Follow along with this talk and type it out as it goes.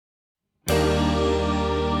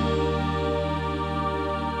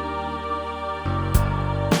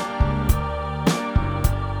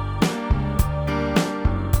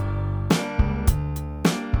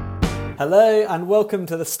Hello and welcome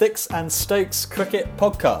to the Sticks and Stokes Cricket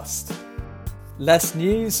Podcast. Less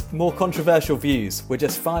news, more controversial views. We're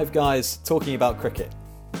just five guys talking about cricket.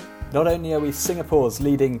 Not only are we Singapore's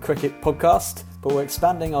leading cricket podcast, but we're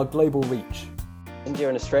expanding our global reach. India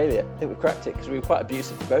and Australia, I think we cracked it because we were quite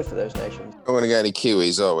abusive to both of those nations. Not going to get any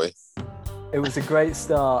Kiwis, are we? It was a great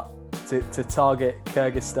start to target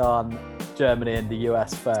Kyrgyzstan, Germany and the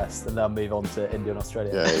US first, and then move on to India and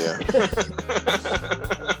Australia. Yeah.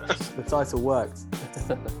 The title worked.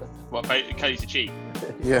 What, Cody to cheat?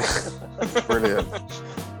 Yeah, brilliant.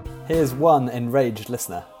 Here's one enraged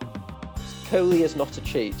listener. Kohli is not a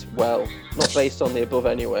cheat. Well, not based on the above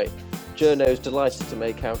anyway. Journo's delighted to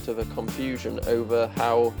make out of a confusion over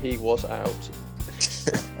how he was out.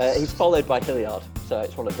 He's followed by Hilliard, so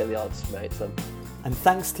it's one of Hilliard's mates then. And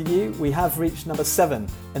thanks to you, we have reached number 7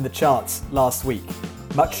 in the charts last week,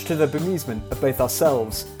 much to the bemusement of both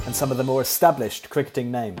ourselves and some of the more established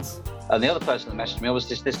cricketing names. And the other person that messaged me was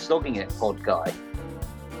this Slogging It pod guy.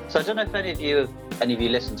 So I don't know if any of you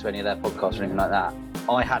listened to any of their podcasts or anything like that.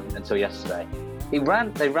 I hadn't until yesterday. They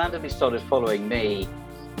randomly started following me,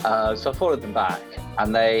 so I followed them back,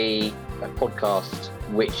 and they a podcast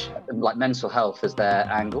which like mental health is their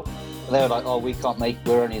angle. And they were like,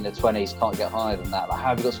 we're only in the 20s, can't get higher than that. Like, how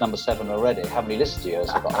have you got to number 7 already? How many listened to you? I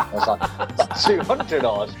was like, 200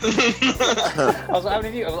 odd. I was like, how many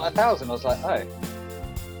of you? I was like, 1,000. I was like, oh.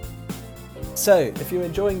 So, if you're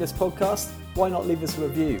enjoying this podcast, why not leave us a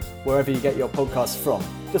review wherever you get your podcasts from?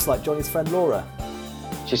 Just like Johnny's friend Laura.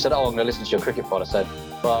 She said, I'm going to listen to your cricket pod. I said,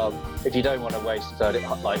 well, if you don't want to waste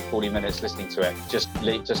 40 minutes listening to it, just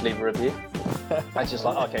leave a review. And she's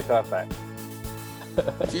like, okay, perfect.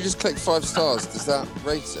 If you just click 5 stars, does that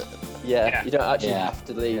rate it? Yeah. You don't actually have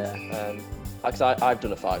to leave. Because I've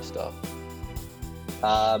done a 5-star.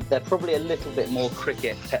 They're probably a little bit more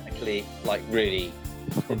cricket technically, like really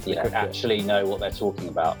actually know what they're talking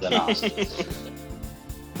about than us.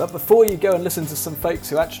 But before you go and listen to some folks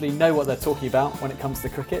who actually know what they're talking about when it comes to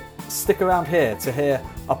cricket, stick around here to hear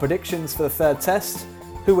our predictions for the third test,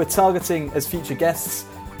 who we're targeting as future guests,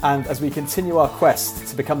 and as we continue our quest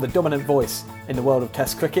to become the dominant voice in the world of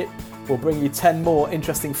Test cricket, we'll bring you 10 more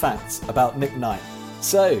interesting facts about Nick Knight.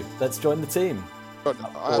 So, let's join the team. I've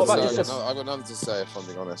got nothing to say, if I'm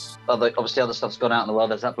being honest. Obviously, other stuff's gone out in the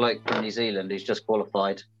world. There's that bloke from New Zealand who's just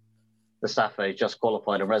qualified. The Safa who's just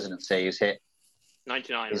qualified in residency, who's hit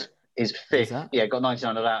 99. His fifth. Yeah, got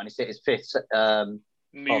 99 out, and he's hit his fifth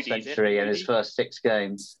half century in his first 6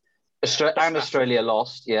 games. Australia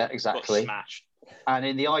lost. Yeah, exactly. Got smashed. And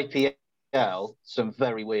in the IPL, some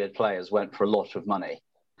very weird players went for a lot of money.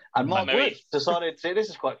 And Mark Wood decided to, this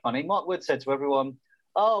is quite funny, Mark Wood said to everyone,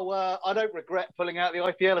 I don't regret pulling out the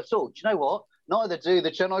IPL at all. Do you know what? Neither do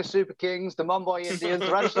the Chennai Super Kings, the Mumbai Indians,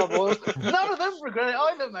 the Rajasthan Royals. None of them regret it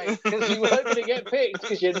either, mate, because you weren't going to get picked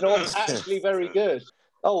because you're not actually very good.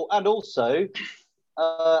 Oh, and also,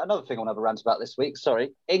 another thing I want to have a rant about this week.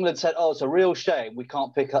 Sorry, England said, it's a real shame we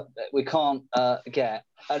can't get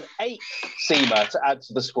an 8th seamer to add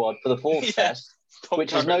to the squad for the 4th test,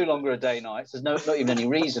 which is no longer a day-night. There's not even any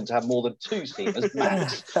reason to have more than 2 seamers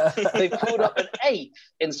max. They've pulled up an 8th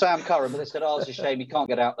in Sam Curran, but they said, it's a shame he can't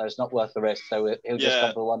get out there. It's not worth the risk. So he'll just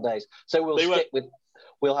come for 1 day. So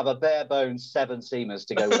we'll have a bare bones 7 seamers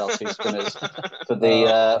to go with our 2 spinners for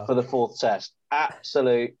the 4th test.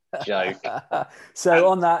 Absolute joke. So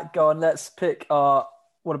on that, go on. Let's pick what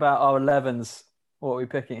about our 11s? What are we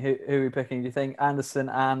picking? Who are we picking? Do you think Anderson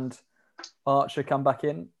and Archer come back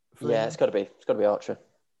in? Yeah, it's got to be Archer.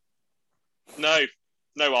 No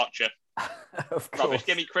Archer. Of course. Rubbish.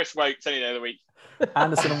 Give me Chris Wokes any day of the week.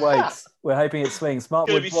 Anderson and Waits. We're hoping it swings. Mark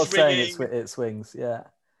Wood was saying it swings. Yeah.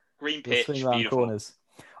 Green pitch, swing around beautiful. Corners.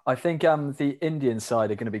 I think the Indian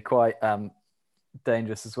side are going to be quite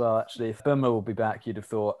dangerous as well. Actually, if Bumrah will be back, you'd have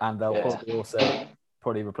thought, and they'll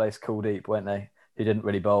probably replace Kuldeep, won't they? Who didn't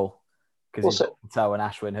really bowl. Because Patel and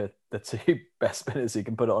Ashwin are the 2 best spinners who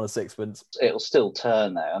can put it on a sixpence. It'll still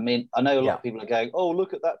turn though. I mean, I know a lot of people are going,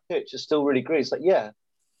 look at that pitch, it's still really green. It's like,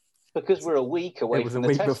 because we're a week away from the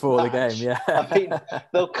test match. It was a week before match. The game, yeah. I mean,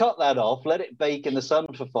 they'll cut that off, let it bake in the sun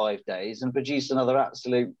for 5 days and produce another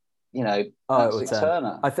absolute, absolute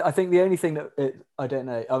turner. I think the only thing I don't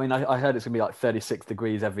know, I mean, I heard it's going to be like 36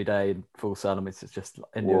 degrees every day in full sun. I mean, it's just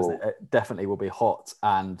India, it definitely will be hot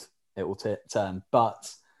and it will turn. But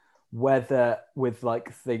whether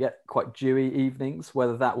they get quite dewy evenings,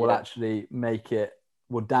 whether that will actually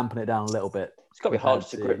will dampen it down a little bit. It's got to be hard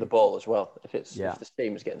to grip the ball as well if the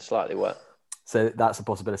steam is getting slightly wet. So that's a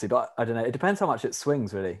possibility, but I don't know. It depends how much it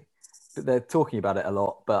swings, really. They're talking about it a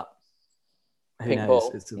lot, but who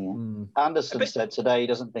knows? Anderson said today he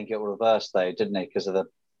doesn't think it will reverse, though, didn't he? Because of the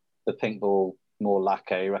the pink ball more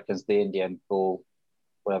lacquer. He reckons the Indian ball,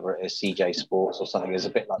 whatever it is, CJ Sports or something, is a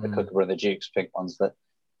bit like the Kookaburra and the Dukes pink ones, that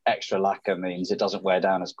extra lacquer means it doesn't wear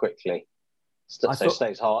down as quickly. So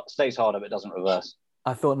stays harder but doesn't reverse.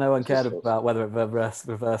 I thought no one cared about whether it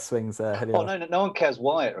reverse swings. Oh, no one cares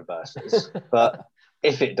why it reverses, but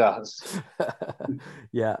if it does.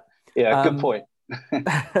 Yeah. Yeah, good point.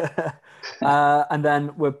 And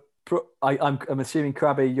then I'm assuming,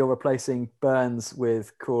 Krabby, you're replacing Burns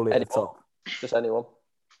with Crawley at the top. Just anyone.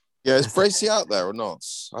 Yeah, is Bracey out there or not?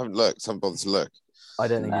 I haven't bothered to look. I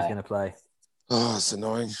don't think he's going to play. Oh, it's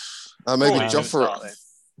annoying. Maybe Jofra.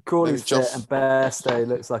 Crawley's fit and Bairstow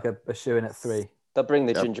looks like a shoe-in at 3. They'll bring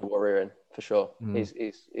the Ginger Warrior in for sure.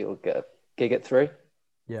 He'll get a gig at 3.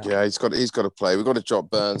 Yeah, he's got to play. We've got to drop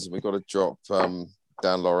Burns and we've got to drop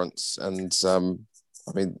Dan Lawrence, and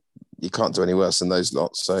I mean, you can't do any worse than those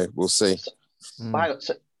lots. So we'll see.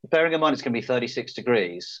 So bearing in mind it's going to be 36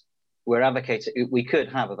 degrees, we're advocating we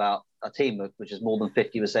could have about a team which is more than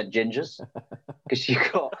 50% gingers, because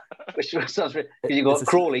you've got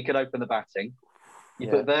Crawley could open the batting. You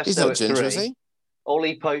put Bairstow at ginger, 3. is he?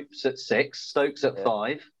 Ollie Pope's at 6, Stokes at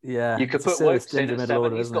 5. Yeah, you could put Wokes in at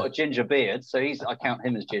 7. He's got a ginger beard, so I count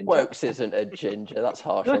him as ginger. Wokes isn't a ginger. That's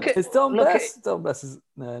harsh. It's Dom Best. Dom Best is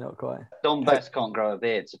not quite. Dom Best can't grow a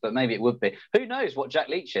beard, but maybe it would be. Who knows what Jack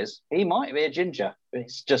Leach is? He might be a ginger.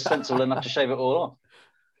 It's just sensible enough to shave it all off.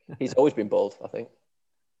 He's always been bald, I think.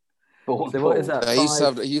 So what is that? He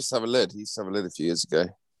used to have a lid. He used to have a lid a few years ago.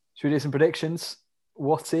 Should we do some predictions?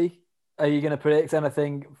 Watty, are you going to predict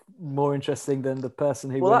anything more interesting than the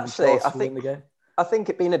person who wins the toss will win the game? I think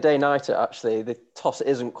it being a day-nighter, actually, the toss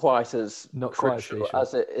isn't quite as crucial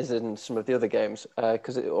as it is in some of the other games,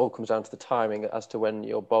 because it all comes down to the timing as to when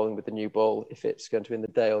you're bowling with the new ball, if it's going to be in the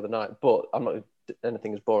day or the night. But I'm not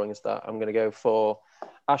anything as boring as that. I'm going to go for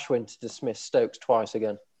Ashwin to dismiss Stokes twice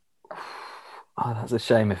again. Oh, that's a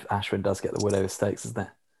shame if Ashwin does get the win over Stokes, isn't it?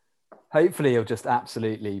 Hopefully he'll just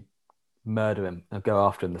absolutely murder him and go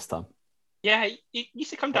after him this time. Yeah, he used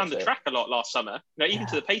to come down the track a lot last summer. Even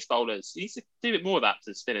to the pace bowlers. He needs to do a bit more of that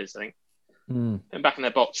to the spinners, I think. And back in their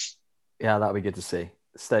box. Yeah, that'd be good to see.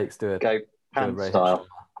 Stokes do it. Go pan style.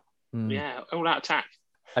 Yeah, all out attack.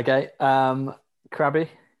 Okay, Krabby.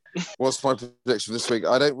 What's my prediction for this week?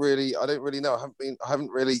 I don't really know. I haven't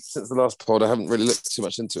really since the last pod. I haven't really looked too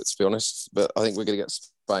much into it, to be honest. But I think we're going to get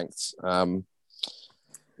spanked.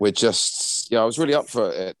 We're just, I was really up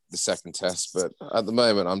for it the second test, but at the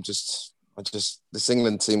moment, this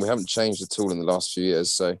England team, we haven't changed at all in the last few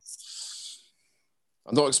years, so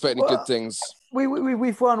I'm not expecting good things.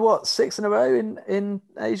 We've won 6 in a row in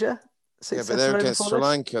Asia. But they're against Sri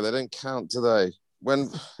Lanka. They don't count, do they? When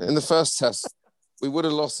in the first test, we would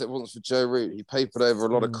have lost it if it wasn't for Joe Root. He papered over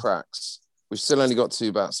a lot of cracks. We've still only got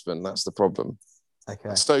 2 batsmen. That's the problem.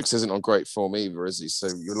 Okay. Stokes isn't on great form either, is he? So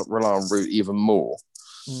you rely on Root even more.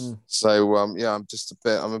 So I'm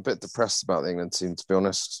a bit depressed about the England team, to be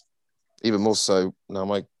honest. Even more so now.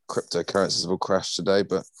 My cryptocurrencies have all crashed today,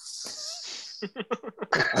 but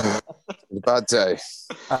a bad day.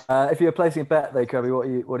 If you're placing a bet, though, Kirby,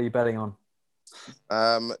 what are you betting on?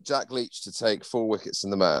 Jack Leach to take 4 wickets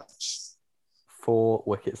in the match. 4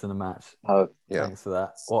 wickets in the match. Oh, yeah. Thanks for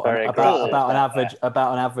that. About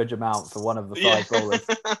an average amount for one of the 5 bowlers.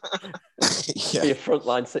 Be a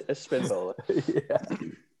frontline spin bowler. Yeah.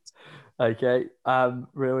 Okay.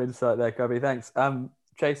 Real insight there, Kirby. Thanks.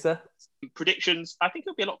 Chaser. Predictions. I think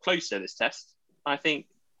it'll be a lot closer this test. I think,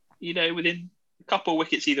 within a couple of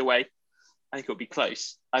wickets either way, I think it'll be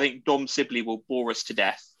close. I think Dom Sibley will bore us to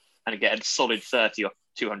death and get a solid 30 off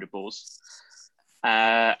 200 balls.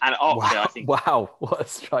 And Archer, I think. Wow, what a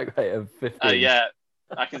strike rate of 50. Yeah,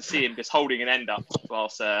 I can see him just holding an end up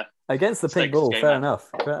whilst against the pink ball. Fair enough.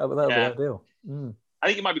 That'll be ideal. I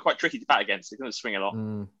think it might be quite tricky to bat against. He's going to swing a lot.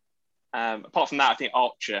 Apart from that, I think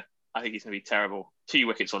Archer. I think he's going to be terrible. 2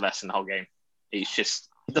 wickets or less in the whole game. He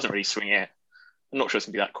doesn't really swing it. I'm not sure it's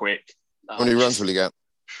going to be that quick. How many runs will he get?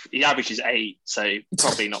 He averages 8, so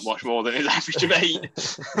probably not much more than his average of 8.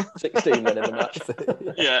 16 then in the match.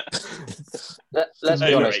 Yeah. Let's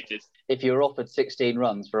be honest. If you were offered 16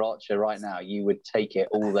 runs for Archer right now, you would take it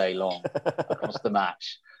all day long across the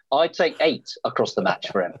match. I'd take 8 across the match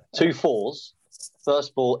for him. 2 4s,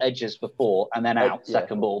 first ball edges for 4, and then out,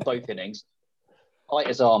 second ball, both innings. bite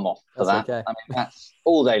his arm off for That's that. okay. I mean, that's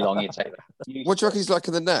all day long. You take that. What do you reckon he's like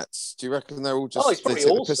in the nets? Do you reckon they're all just? Oh, he's probably they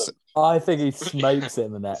take the piss- awesome. I think he smokes it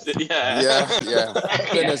in the net. Yeah. Yeah.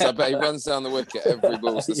 Spinners, I bet he runs down the wicket every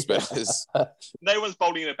ball's the spinners. No one's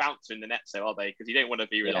bowling a bouncer in the net, so are they? Because you don't want to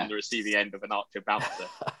be Yeah. on the receiving end of an Archer bouncer.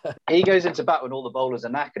 He goes into bat when all the bowlers are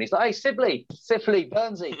knackered. He's like, "Hey, Sibley,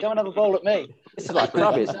 Burnsy, come and have a bowl at me." It's like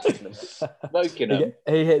Krabby. Smoking him.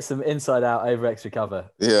 He hits them inside out over extra cover.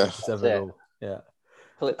 Yeah. Several ball. Yeah.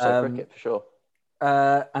 Calypso cricket for sure.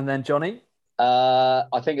 And then Johnny.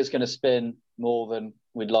 I think it's going to spin more than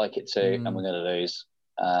we'd like it to, and we're going to lose.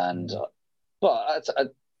 And but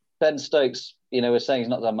Ben Stokes, we're saying he's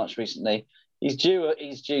not done much recently. He's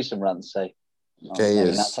due some runs, so Okay, he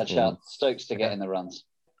is. that touch out Stokes to get in the runs.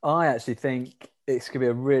 I actually think it's going to be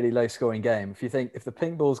a really low scoring game. If the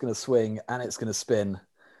pink ball's going to swing and it's going to spin,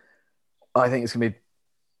 I think it's going to be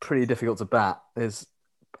pretty difficult to bat. There's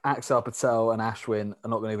Axar Patel and Ashwin are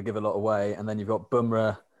not going to give a lot away, and then you've got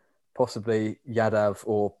Bumrah, possibly Yadav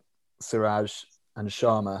or Siraj and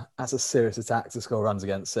Sharma. That's a serious attack to score runs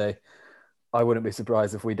against. So I wouldn't be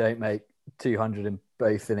surprised if we don't make 200 in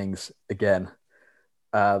both innings again.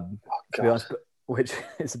 To be honest, which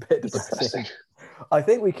is a bit depressing. I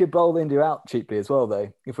think we could bowl India out cheaply as well,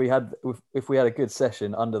 though. If we had a good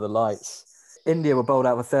session under the lights, India were bowled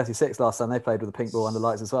out for 36 last time they played with a pink ball under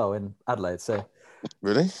lights as well in Adelaide. So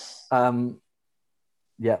Really?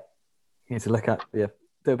 yeah, you need to look at do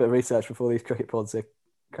a bit of research before these cricket pods here,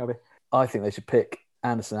 Krabby. I think they should pick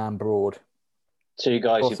Anderson and Broad. Two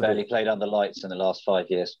guys Possibly. who barely played under lights in the last 5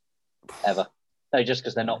 years, ever. No, just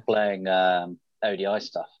because they're not playing ODI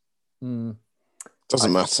stuff.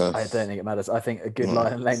 Doesn't matter. I don't think it matters. I think a good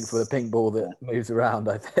line and length with a pink ball that moves around.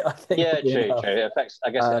 I think. Yeah, would be true. enough. It affects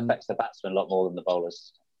the batsman a lot more than the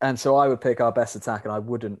bowlers. And so I would pick our best attack, and I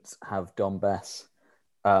wouldn't have Dom Bess.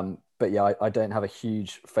 But yeah, I don't have a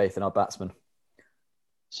huge faith in our batsmen.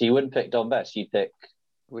 So you wouldn't pick Don Best. You'd pick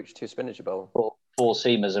Which two spinners you bowl? four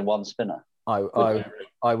seamers and one spinner. I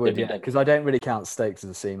would, yeah, because I don't really count Stokes as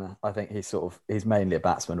a seamer. I think he's mainly a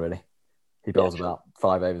batsman, really. He bowls about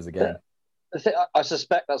 5 overs a game. I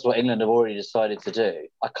suspect that's what England have already decided to do.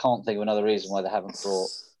 I can't think of another reason why they haven't brought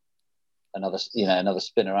another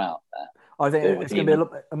spinner out there. I think it's going to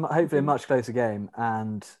be hopefully a much closer game,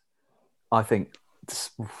 and I think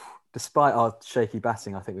despite our shaky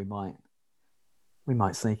batting, I think we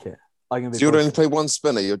might sneak it. So you'd only play one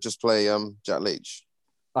spinner. You'll just play Jack Leach.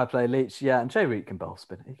 I play Leach, yeah, and Joe Root can bowl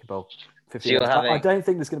spinner. He can bowl 50 So overs. I don't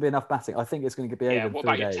think there's going to be enough batting. I think it's going to be over in 3 days. What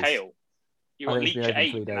about your tail? You I want think Leach it's at gonna be 8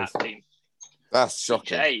 over in in 3 that team. That's Leach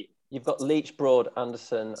shocking. at 8. You've got Leach, Broad,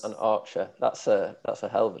 Anderson, and Archer. That's a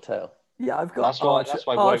hell of a tail. Yeah, I've got That's why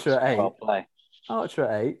Archer Wokes at 8. can't play. Archer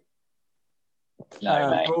at 8. No,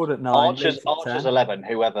 mate. Broad at 9. Archer's Leach at 10. 11.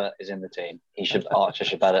 Whoever is in the team, Archer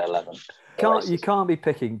should bat at 11. You can't be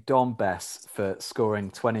picking Dom Bess for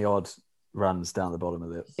scoring 20 odd runs down the bottom of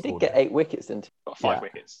the He did order. get 8 wickets, didn't he? Got 5 Yeah.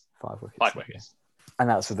 wickets. 5 wickets. 5 wickets. And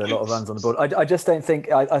that's with a lot of runs on the board. I just don't think.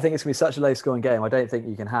 I think it's going to be such a low scoring game. I don't think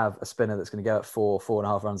you can have a spinner that's going to go at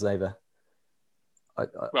 4.5 runs over.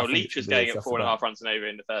 Well, Leach was going at 4.5 runs and over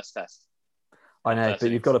in the first test. I know, but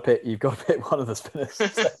you've got to pick one of the spinners.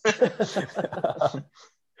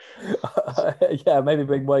 Yeah, maybe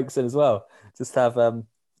bring Wokes in as well. Just have a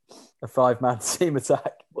 5-man team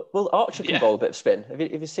attack. Well, Archer can bowl a bit of spin. Have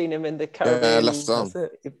you seen him in the Caribbean? left arm.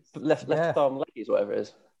 That's it. Left arm leggies, whatever it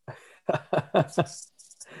is.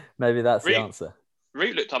 Maybe that's the Root. answer.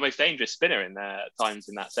 Root looked our most dangerous spinner in there at times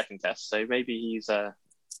in that second test, so maybe he's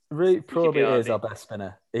Root probably be is our our best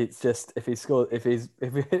spinner. It's just if he's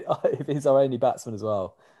our only batsman as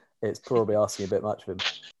well, it's probably asking a bit much of him.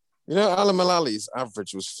 You know, Alan Mullally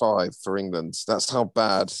average was 5 for England. That's how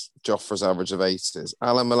bad Jofra's average of 8 is.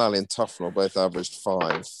 Alan Mullally and Tufnell both averaged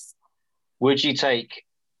 5. Would you take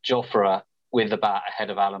Jofra with the bat ahead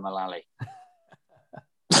of Alan Mullally?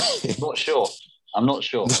 I'm not sure. I'd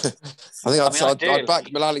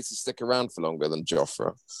back Mullally to stick around for longer than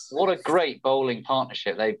Jofra. What a great bowling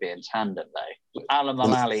partnership they'd be in tandem, though. Alan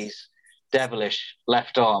Mullally's devilish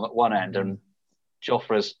left arm at one end and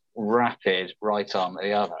Jofra's rapid right arm at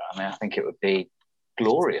the other. I mean, I think it would be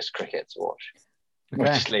glorious cricket to watch. Okay.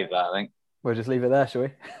 We'll just leave that, I think. We'll just leave it there, shall we?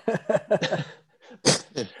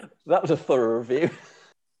 That was a thorough review.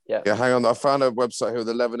 Yeah, hang on. I found a website here with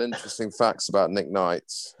 11 interesting facts about Nick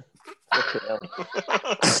Knight.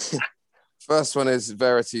 First one is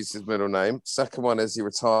Verity's his middle name. Second one is he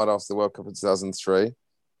retired after the World Cup in 2003.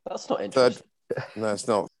 That's not interesting. No, it's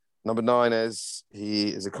not. Number 9 is he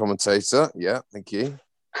is a commentator. Yeah, thank you.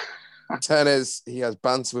 10 is he has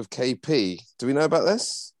banter with KP. Do we know about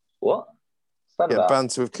this? What? What's that Yeah, about?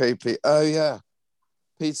 banter with KP. Oh, yeah.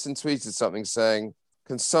 Peterson tweeted something saying,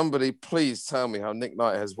 "Can somebody please tell me how Nick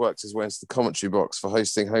Knight has worked his way into the commentary box for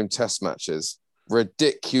hosting home test matches?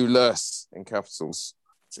 Ridiculous," in capitals.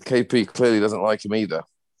 So KP clearly doesn't like him either.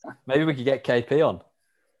 Maybe we could get KP on.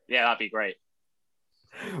 Yeah, that'd be great.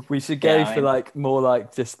 We should go Yeah, I for mean- like more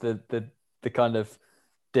like just the kind of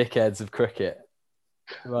dickheads of cricket,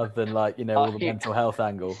 rather than like, you know, all the Yeah. mental health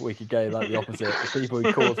angle. We could go like the opposite, the people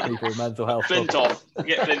who cause people with mental health Flintoff.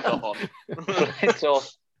 Get Flintoff on.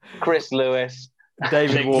 Flintoff, Chris Lewis,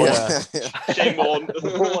 David Shane Warner. Shane Warne.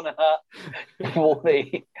 Warner,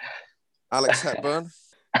 Warney. Alex Hepburn.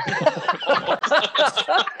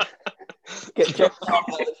 Get Joe Clark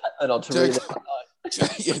on to Joe- read it.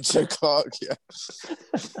 Yeah, Joe Clark, yeah.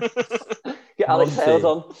 Get Alex Monty. Hales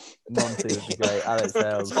on. Monty would be great. Alex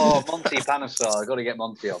Hales. Oh, Monty Panesar. I've got to get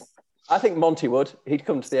Monty on. I think Monty would. He'd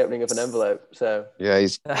come to the opening of an envelope. So Yeah,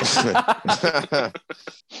 he's...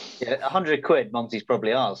 Yeah, 100 quid Monty's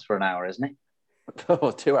probably asked for an hour, isn't he?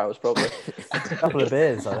 2 hours probably. A couple of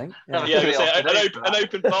beers, I think. Yeah. Yeah, we say an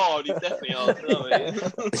open bar, and he's definitely on.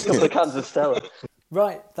 A couple of cans of Stella.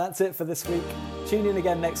 Right, that's it for this week. Tune in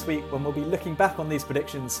again next week when we'll be looking back on these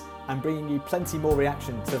predictions and bringing you plenty more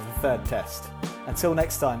reaction to the third test. Until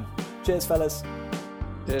next time, cheers, fellas.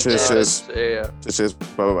 Cheers. See ya. Cheers.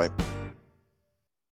 Bye-bye.